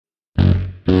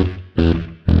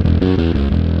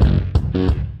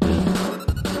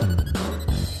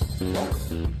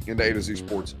to A to Z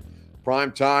Sports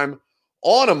Prime Time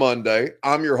on a Monday.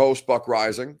 I'm your host, Buck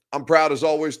Rising. I'm proud, as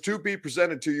always, to be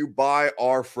presented to you by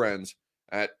our friends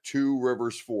at Two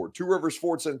Rivers Ford. Two Rivers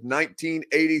Ford since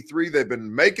 1983. They've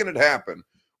been making it happen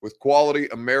with quality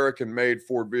American-made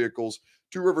Ford vehicles.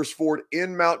 Two Rivers Ford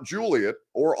in Mount Juliet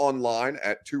or online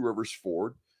at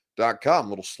tworiversford.com. A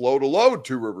little slow to load,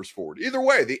 Two Rivers Ford. Either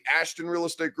way, the Ashton Real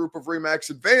Estate Group of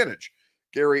RE/MAX Advantage.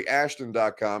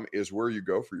 GaryAshton.com is where you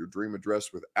go for your dream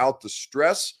address without the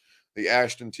stress. The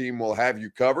Ashton team will have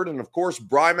you covered. And, of course,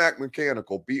 Brymac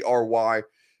Mechanical, BRYMAK,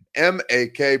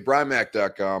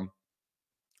 Brymac.com,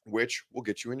 which will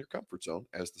get you in your comfort zone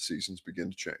as the seasons begin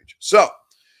to change. So,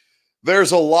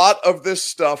 there's a lot of this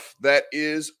stuff that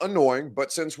is annoying,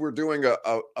 but since we're doing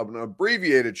an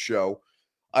abbreviated show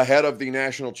ahead of the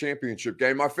national championship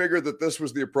game, I figured that this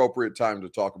was the appropriate time to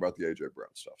talk about the A.J. Brown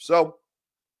stuff. So,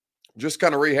 just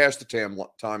kind of rehash the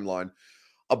timeline.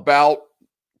 About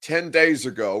 10 days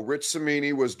ago, Rich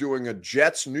Cimini was doing a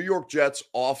New York Jets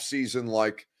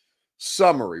offseason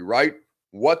summary, right?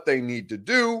 What they need to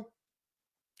do,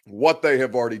 what they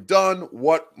have already done,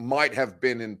 what might have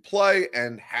been in play,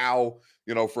 and how,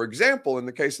 for example, in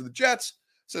the case of the Jets,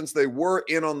 since they were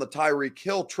in on the Tyreek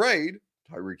Hill trade,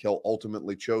 Tyreek Hill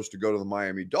ultimately chose to go to the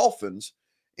Miami Dolphins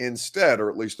instead, or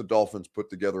at least the Dolphins put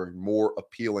together a more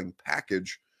appealing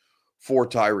package for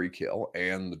Tyreek Hill,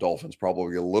 and the Dolphins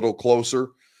probably a little closer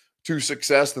to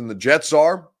success than the Jets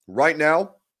are right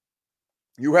now.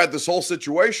 You had this whole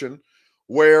situation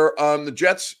where the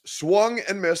Jets swung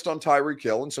and missed on Tyreek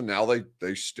Hill, and so now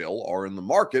they still are in the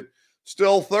market,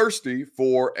 still thirsty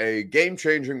for a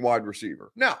game-changing wide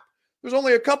receiver. Now, there's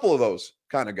only a couple of those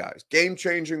kind of guys,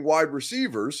 game-changing wide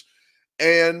receivers,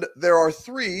 and there are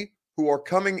three who are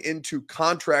coming into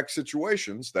contract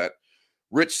situations that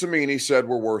Rich Cimini said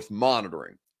were worth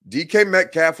monitoring. DK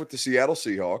Metcalf with the Seattle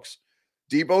Seahawks,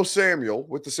 Deebo Samuel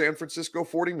with the San Francisco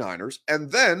 49ers,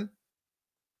 and then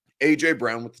A.J.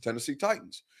 Brown with the Tennessee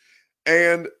Titans.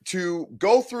 And to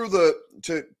go through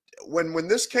when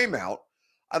this came out,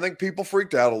 I think people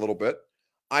freaked out a little bit.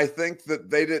 I think that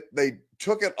they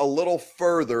took it a little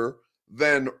further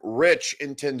than Rich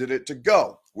intended it to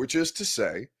go, which is to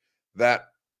say that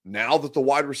now that the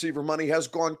wide receiver money has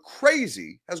gone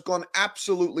crazy, has gone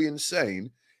absolutely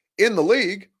insane in the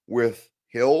league, with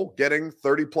Hill getting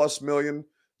 $30+ million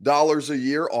a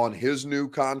year on his new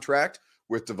contract,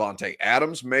 with Devontae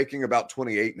Adams making about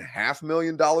 $28.5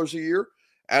 million a year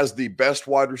as the best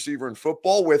wide receiver in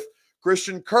football, with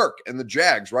Christian Kirk and the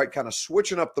Jags, right, kind of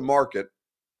switching up the market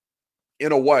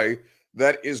in a way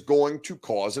that is going to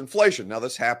cause inflation. Now,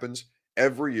 this happens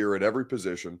every year at every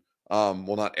position.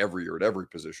 Well, not every year at every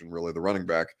position, really. The running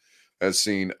back has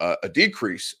seen a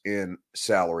decrease in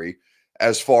salary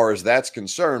as far as that's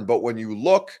concerned. But when you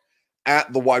look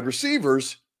at the wide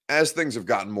receivers, as things have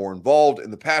gotten more involved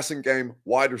in the passing game,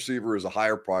 wide receiver is a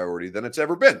higher priority than it's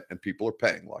ever been, and people are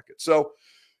paying like it. So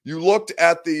you looked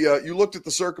at the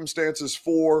circumstances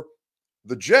for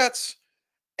the Jets,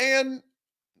 and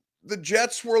the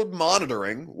Jets were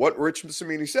monitoring what Rich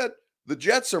Cimini said. The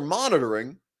Jets are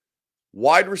monitoring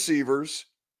wide receivers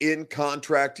in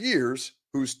contract years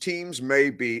whose teams may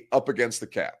be up against the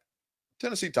cap.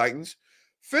 Tennessee Titans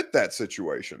fit that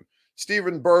situation.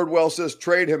 Stephen Birdwell says,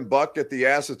 trade him, Buck, get the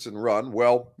assets and run.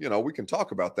 Well, we can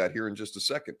talk about that here in just a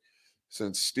second.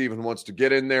 Since Stephen wants to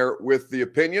get in there with the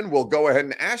opinion, we'll go ahead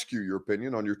and ask you your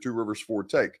opinion on your Two Rivers Ford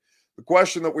take. The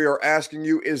question that we are asking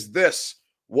you is this: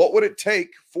 what would it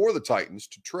take for the Titans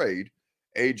to trade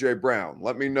A.J. Brown?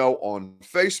 Let me know on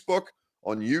Facebook,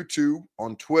 on YouTube,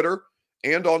 on Twitter,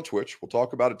 and on Twitch. We'll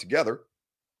talk about it together.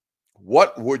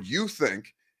 What would you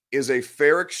think is a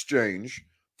fair exchange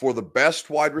for the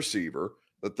best wide receiver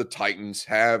that the Titans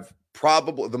have,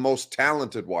 probably the most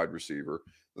talented wide receiver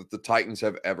that the Titans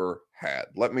have ever had?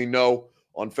 Let me know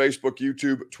on Facebook,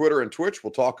 YouTube, Twitter, and Twitch.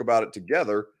 We'll talk about it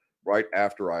together right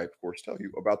after I, of course, tell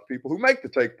you about the people who make the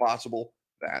take possible.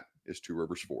 That is Two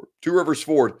Rivers Ford. Two Rivers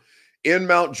Ford in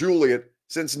Mount Juliet.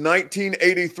 Since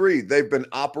 1983, they've been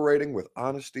operating with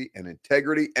honesty and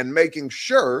integrity and making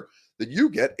sure that you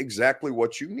get exactly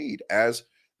what you need as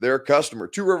their customer.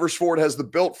 Two Rivers Ford has the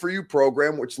Built For You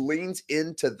program, which leans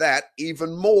into that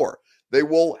even more. They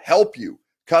will help you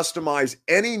customize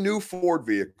any new Ford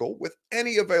vehicle with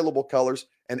any available colors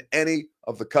and any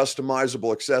of the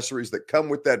customizable accessories that come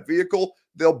with that vehicle.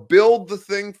 They'll build the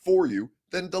thing for you,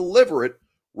 then deliver it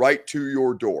right to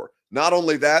your door. Not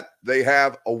only that, they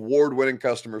have award-winning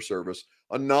customer service,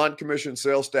 a non-commissioned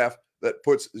sales staff that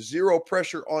puts zero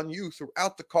pressure on you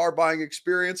throughout the car buying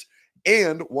experience,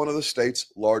 and one of the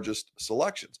state's largest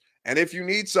selections. And if you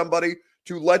need somebody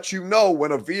to let you know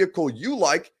when a vehicle you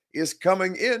like is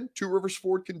coming in, Two Rivers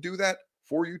Ford can do that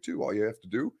for you too. All you have to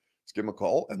do is give them a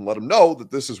call and let them know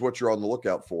that this is what you're on the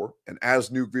lookout for. And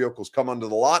as new vehicles come onto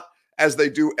the lot, as they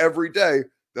do every day,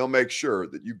 they'll make sure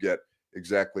that you get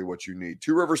exactly what you need.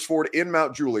 Two Rivers Ford in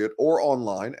Mount Juliet or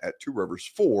online at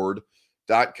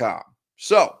tworiversford.com.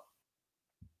 So,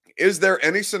 is there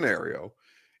any scenario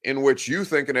in which you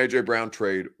think an A.J. Brown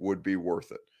trade would be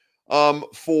worth it?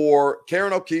 For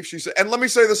Karen O'Keefe, she said, and let me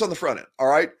say this on the front end, all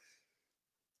right?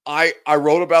 I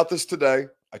wrote about this today.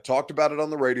 I talked about it on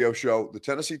the radio show. The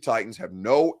Tennessee Titans have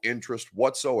no interest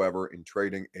whatsoever in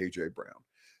trading A.J. Brown.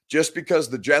 Just because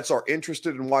the Jets are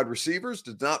interested in wide receivers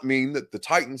does not mean that the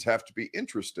Titans have to be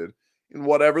interested in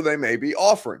whatever they may be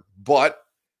offering. But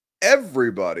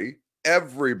everybody,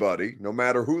 no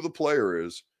matter who the player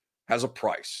is, has a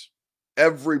price.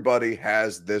 Everybody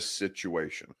has this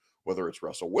situation. Whether it's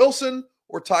Russell Wilson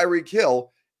or Tyreek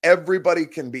Hill, everybody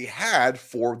can be had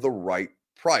for the right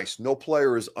price. No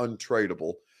player is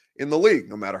untradeable in the league,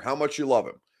 no matter how much you love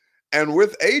him. And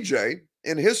with AJ,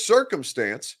 in his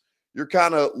circumstance, you're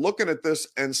kind of looking at this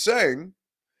and saying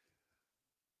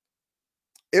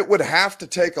it would have to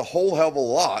take a whole hell of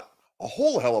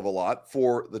a lot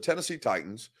for the Tennessee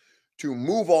Titans to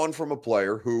move on from a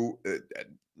player who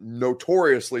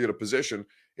notoriously at a position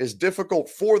is difficult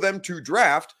for them to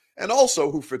draft, and also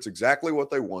who fits exactly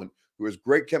what they want, who has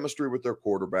great chemistry with their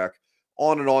quarterback,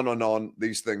 on and on and on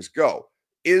these things go.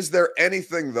 Is there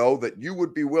anything, though, that you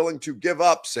would be willing to give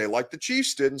up, say, like the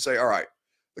Chiefs did, and say, all right,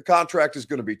 the contract is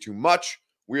going to be too much.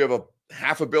 We have a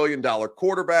 $500 million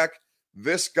quarterback.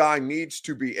 This guy needs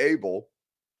to be able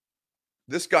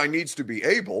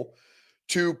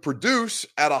to produce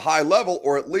at a high level,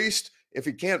 or at least if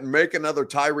he can't make another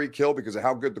Tyreek Hill because of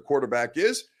how good the quarterback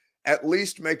is, at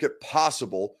least make it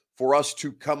possible for us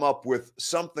to come up with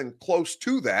something close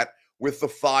to that with the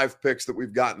 5 picks that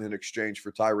we've gotten in exchange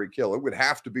for Tyreek Hill. It would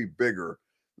have to be bigger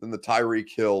than the Tyreek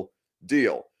Hill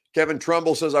deal. Kevin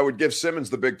Trumbull says, I would give Simmons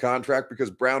the big contract because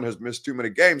Brown has missed too many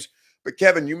games. But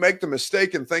Kevin, you make the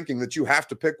mistake in thinking that you have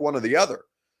to pick one or the other.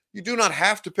 You do not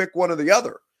have to pick one or the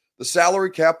other. The salary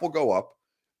cap will go up.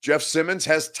 Jeff Simmons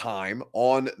has time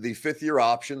on the 5th-year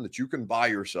option that you can buy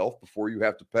yourself before you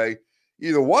have to pay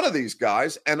either one of these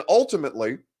guys. And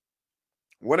ultimately,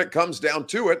 when it comes down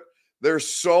to it, there's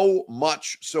so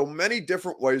many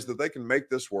different ways that they can make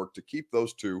this work to keep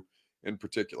those two in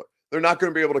particular. They're not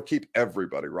going to be able to keep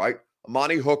everybody, right?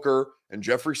 Amani Hooker and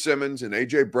Jeffrey Simmons and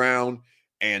A.J. Brown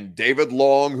and David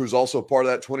Long, who's also part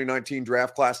of that 2019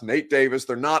 draft class, Nate Davis,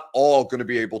 they're not all going to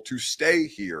be able to stay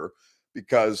here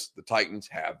because the Titans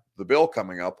have the bill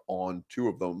coming up on 2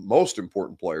 of the most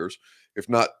important players, if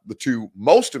not the 2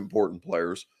 most important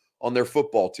players on their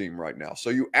football team right now. So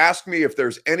you ask me if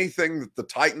there's anything that the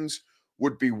Titans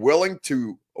would be willing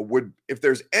to, if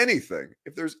there's anything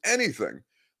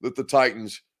that the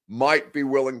Titans might be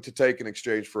willing to take in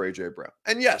exchange for A.J. Brown.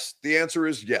 And yes, the answer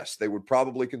is yes. They would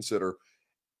probably consider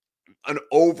an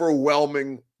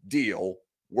overwhelming deal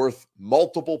worth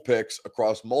multiple picks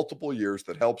across multiple years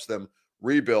that helps them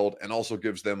rebuild and also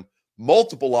gives them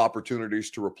multiple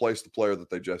opportunities to replace the player that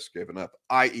they just given up,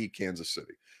 i.e. Kansas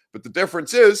City. But the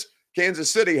difference is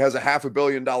Kansas City has a $500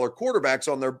 million quarterback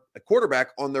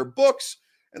on their books,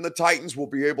 and the Titans will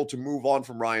be able to move on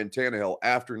from Ryan Tannehill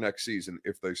after next season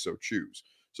if they so choose.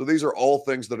 So these are all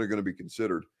things that are going to be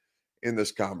considered in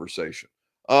this conversation.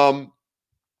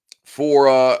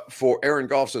 For Aaron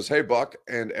Goff says, hey, Buck,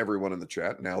 and everyone in the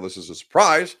chat. Now, this is a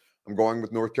surprise. I'm going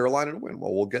with North Carolina to win.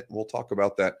 Well, we'll talk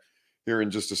about that here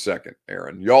in just a second,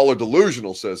 Aaron. Y'all are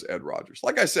delusional, says Ed Rogers.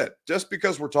 Like I said, just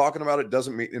because we're talking about it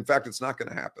doesn't mean, in fact, it's not going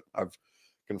to happen. I've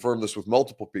confirmed this with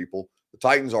multiple people. The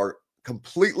Titans are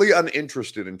completely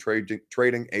uninterested in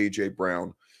trading A.J.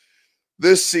 Brown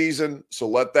this season. So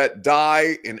let that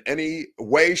die in any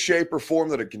way, shape, or form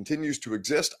that it continues to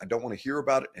exist. I don't want to hear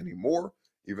about it anymore,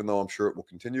 even though I'm sure it will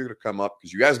continue to come up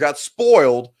because you guys got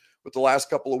spoiled with the last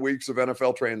couple of weeks of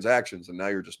NFL transactions, and now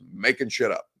you're just making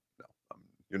shit up. No,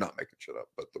 you're not making shit up,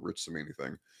 but the Rich Cimini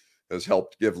thing has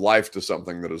helped give life to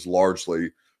something that is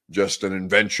largely just an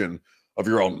invention of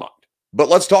your own mind. But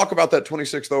let's talk about that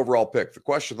 26th overall pick. The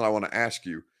question that I want to ask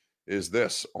you is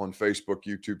this on Facebook,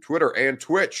 YouTube, Twitter, and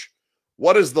Twitch.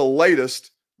 What is the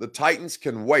latest the Titans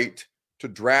can wait to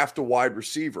draft a wide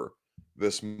receiver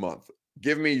this month?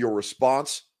 Give me your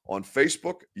response on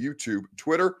Facebook, YouTube,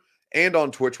 Twitter, and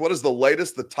on Twitch. What is the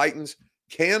latest the Titans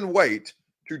can wait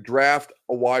to draft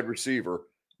a wide receiver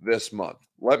this month?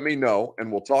 Let me know, and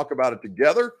we'll talk about it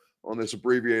together on this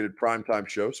abbreviated primetime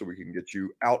show so we can get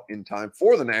you out in time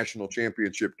for the national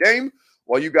championship game.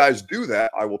 While you guys do that,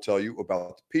 I will tell you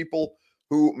about the people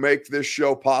who make this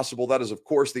show possible. That is, of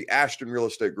course, the Ashton Real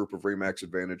Estate Group of RE/MAX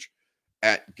Advantage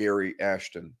at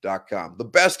GaryAshton.com. The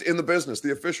best in the business,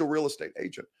 the official real estate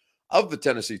agent of the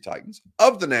Tennessee Titans,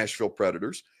 of the Nashville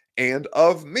Predators, and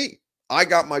of me. I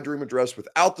got my dream address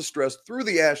without the stress through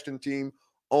the Ashton team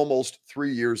almost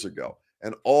 3 years ago.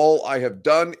 And all I have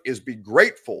done is be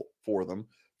grateful for them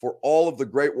for all of the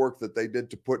great work that they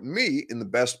did to put me in the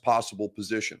best possible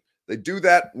position. They do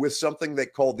that with something they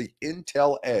call the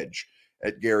Intel Edge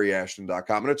at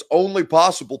GaryAshton.com. And it's only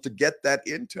possible to get that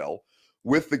intel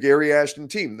with the Gary Ashton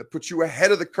team that puts you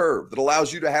ahead of the curve, that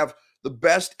allows you to have the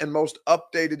best and most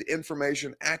updated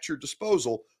information at your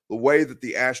disposal the way that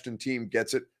the Ashton team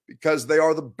gets it, because they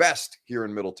are the best here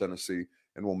in Middle Tennessee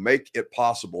and will make it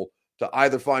possible to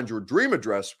either find your dream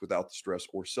address without the stress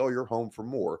or sell your home for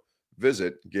more.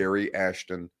 Visit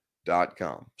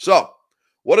GaryAshton.com. So,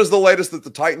 what is the latest that the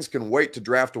Titans can wait to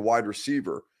draft a wide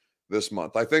receiver this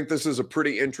month? I think this is a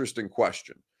pretty interesting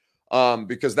question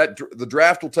because the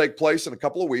draft will take place in a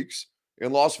couple of weeks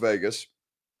in Las Vegas.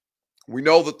 We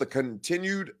know that the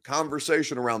continued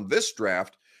conversation around this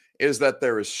draft is that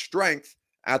there is strength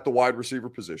at the wide receiver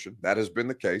position. That has been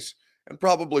the case and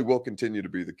probably will continue to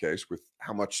be the case with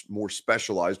how much more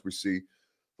specialized we see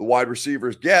the wide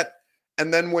receivers get.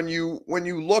 And then when you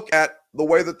look at the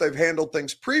way that they've handled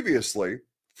things previously,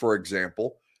 for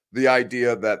example, the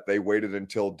idea that they waited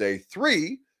until day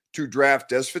 3 to draft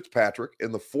Des Fitzpatrick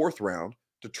in the 4th round,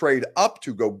 to trade up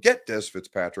to go get Des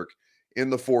Fitzpatrick in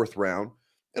the 4th round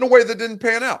in a way that didn't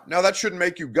pan out. Now, that shouldn't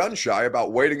make you gun shy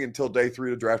about waiting until day 3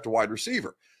 to draft a wide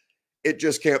receiver. It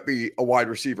just can't be a wide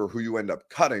receiver who you end up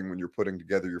cutting when you're putting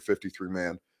together your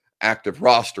 53-man active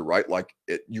roster, right? Like,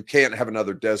 you can't have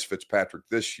another Des Fitzpatrick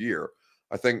this year.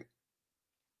 I think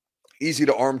easy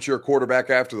to armchair quarterback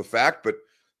after the fact, but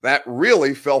that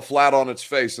really fell flat on its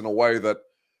face in a way that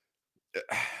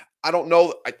I don't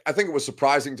know. I think it was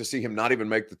surprising to see him not even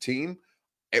make the team.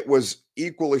 It was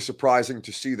equally surprising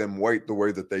to see them wait the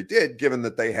way that they did, given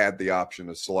that they had the option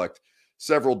to select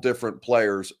several different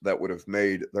players that would have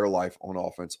made their life on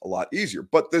offense a lot easier.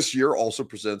 But this year also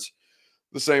presents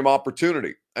the same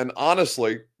opportunity. And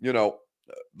honestly,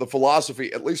 the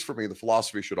philosophy, at least for me, the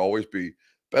philosophy should always be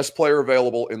best player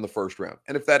available in the 1st round.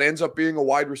 And if that ends up being a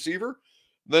wide receiver,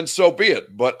 then so be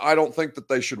it. But I don't think that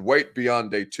they should wait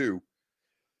beyond day 2.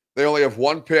 They only have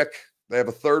 1 pick. They have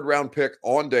a 3rd round pick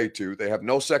on day 2. They have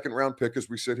no 2nd round pick as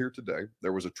we sit here today.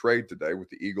 There was a trade today with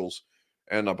the Eagles,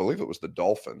 and I believe it was the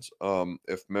Dolphins,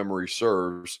 if memory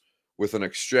serves, with an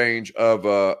exchange of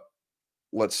an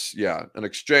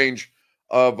exchange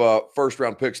of 1st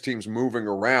round picks, teams moving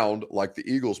around, like the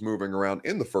Eagles moving around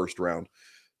in the 1st round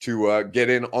to get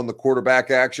in on the quarterback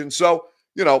action. So,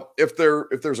 if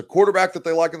there's a quarterback that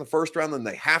they like in the 1st round, then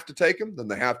they have to take him. Then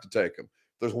they have to take him.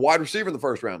 If there's a wide receiver in the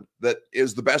 1st round that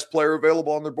is the best player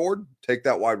available on their board, take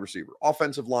that wide receiver.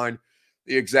 Offensive line,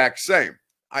 the exact same.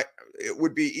 It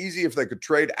would be easy if they could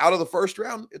trade out of the 1st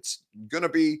round. It's going to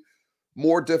be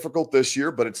more difficult this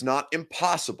year, but it's not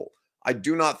impossible. I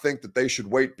do not think that they should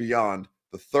wait beyond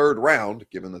the 3rd round,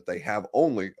 given that they have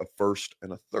only a 1st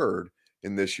and a 3rd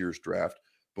in this year's draft,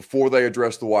 before they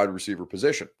address the wide receiver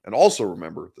position. And also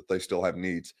remember that they still have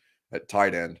needs at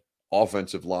tight end,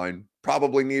 offensive line,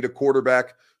 probably need a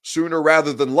quarterback sooner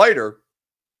rather than later.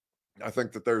 I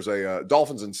think that there's a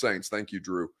Dolphins and Saints. Thank you,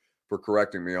 Drew, for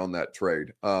correcting me on that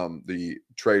trade. The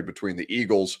trade between the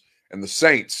Eagles and the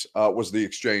Saints was the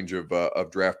exchange of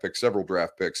draft picks, several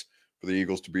draft picks for the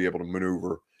Eagles to be able to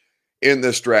maneuver in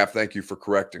this draft. Thank you for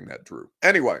correcting that, Drew.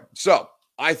 Anyway, so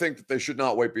I think that they should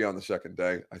not wait beyond the 2nd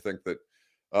day. I think that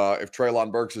if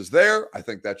Treylon Burks is there, I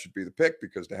think that should be the pick,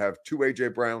 because to have 2 A.J.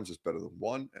 Browns is better than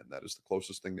 1, and that is the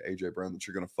closest thing to A.J. Brown that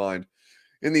you're going to find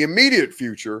in the immediate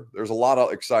future. There's a lot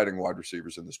of exciting wide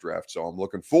receivers in this draft, so I'm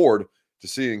looking forward to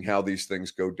seeing how these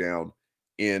things go down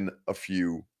in a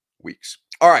few weeks.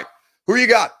 All right, who you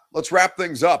got? Let's wrap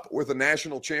things up with a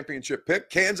national championship pick,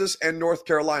 Kansas and North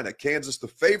Carolina. Kansas the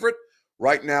favorite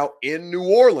right now in New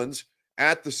Orleans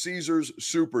at the Caesars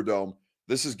Superdome.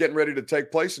 This is getting ready to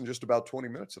take place in just about 20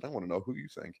 minutes, and I want to know who you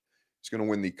think is going to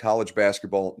win the college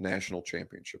basketball national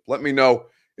championship. Let me know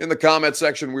in the comment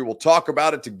section. We will talk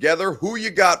about it together. Who you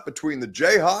got between the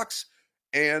Jayhawks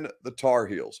and the Tar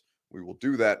Heels? We will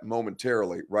do that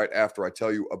momentarily right after I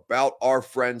tell you about our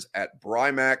friends at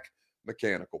Brymac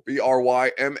Mechanical.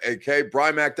 B-R-Y-M-A-K.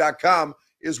 Brymac.com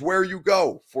is where you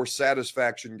go for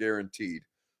satisfaction guaranteed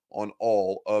on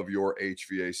all of your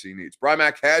HVAC needs.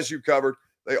 Brymac has you covered.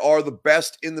 They are the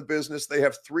best in the business. They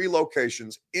have 3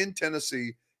 locations in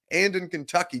Tennessee and in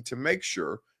Kentucky to make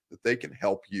sure that they can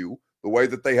help you the way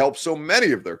that they help so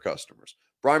many of their customers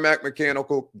Brymac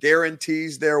Mechanical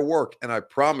guarantees their work, and I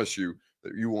promise you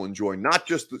that you will enjoy not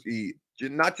just the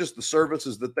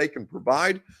services that they can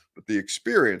provide, but the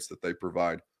experience that they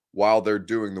provide while they're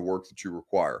doing the work that you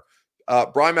require.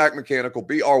 Brymac Mechanical,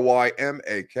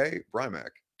 BRYMAK,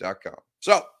 Brymac.com.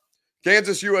 So,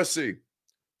 Kansas USC,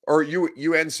 or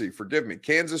UNC, forgive me,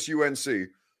 Kansas UNC.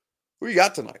 Who you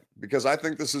got tonight? Because I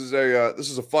think this is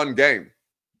a fun game.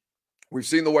 We've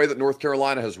seen the way that North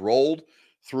Carolina has rolled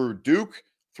through Duke,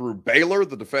 through Baylor,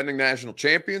 the defending national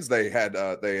champions. They had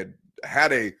a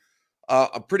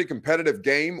pretty competitive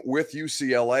game with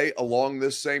UCLA along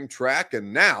this same track,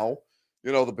 and now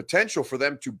the potential for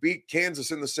them to beat Kansas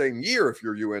in the same year. If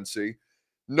you're UNC,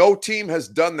 no team has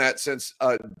done that since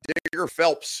Digger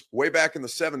Phelps way back in the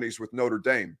 70s with Notre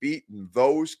Dame, beating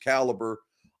those caliber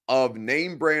of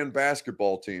name brand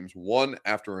basketball teams one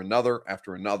after another,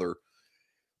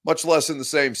 much less in the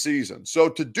same season. So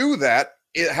to do that,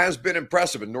 it has been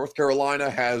impressive. And North Carolina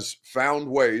has found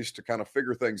ways to kind of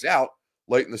figure things out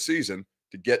late in the season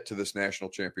to get to this national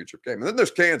championship game. And then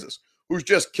there's Kansas, who's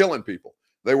just killing people.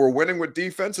 They were winning with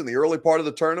defense in the early part of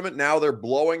the tournament. Now they're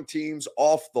blowing teams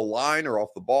off the line or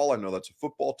off the ball. I know that's a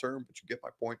football term, but you get my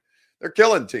point. They're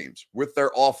killing teams with their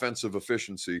offensive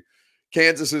efficiency.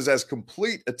 Kansas is as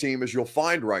complete a team as you'll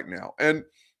find right now. And,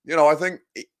 I think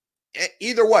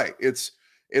either way, it's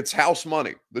house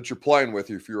money that you're playing with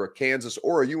if you're a Kansas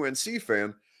or a UNC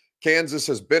fan. Kansas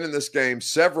has been in this game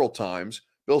several times.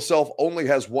 Bill Self only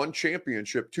has one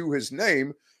championship to his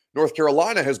name. North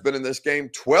Carolina has been in this game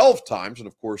 12 times. And,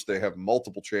 of course, they have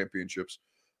multiple championships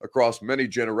across many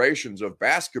generations of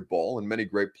basketball and many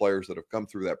great players that have come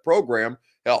through that program.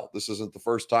 Hell, this isn't the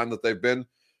first time that they've been.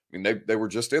 I mean, they were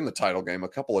just in the title game a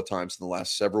couple of times in the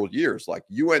last several years. Like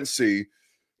UNC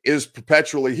is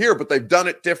perpetually here, but they've done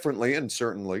it differently and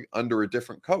certainly under a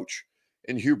different coach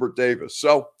in Hubert Davis.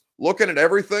 So looking at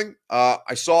everything, I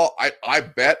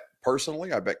bet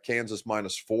Kansas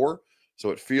 -4. So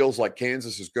it feels like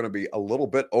Kansas is going to be a little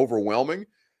bit overwhelming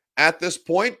at this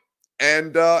point.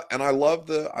 And I love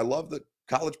that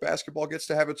college basketball gets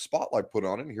to have its spotlight put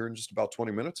on it here in just about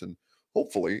 20 minutes. And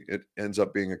hopefully it ends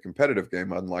up being a competitive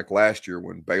game, unlike last year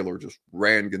when Baylor just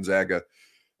ran Gonzaga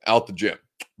out the gym.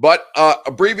 But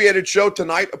abbreviated show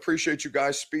tonight. Appreciate you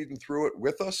guys speeding through it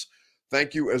with us.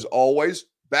 Thank you as always.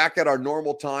 Back at our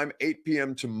normal time, 8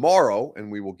 p.m. tomorrow,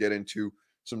 and we will get into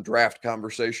some draft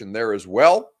conversation there as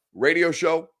well. Radio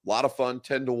show, a lot of fun,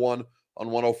 10 to 1 on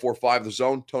 104.5 The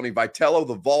Zone. Tony Vitello,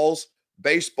 the Vols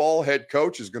baseball head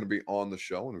coach, is going to be on the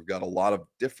show, and we've got a lot of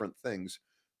different things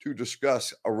to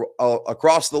discuss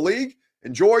across the league.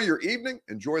 Enjoy your evening.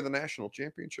 Enjoy the national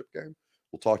championship game.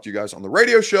 We'll talk to you guys on the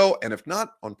radio show, and if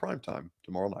not, on primetime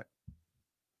tomorrow night.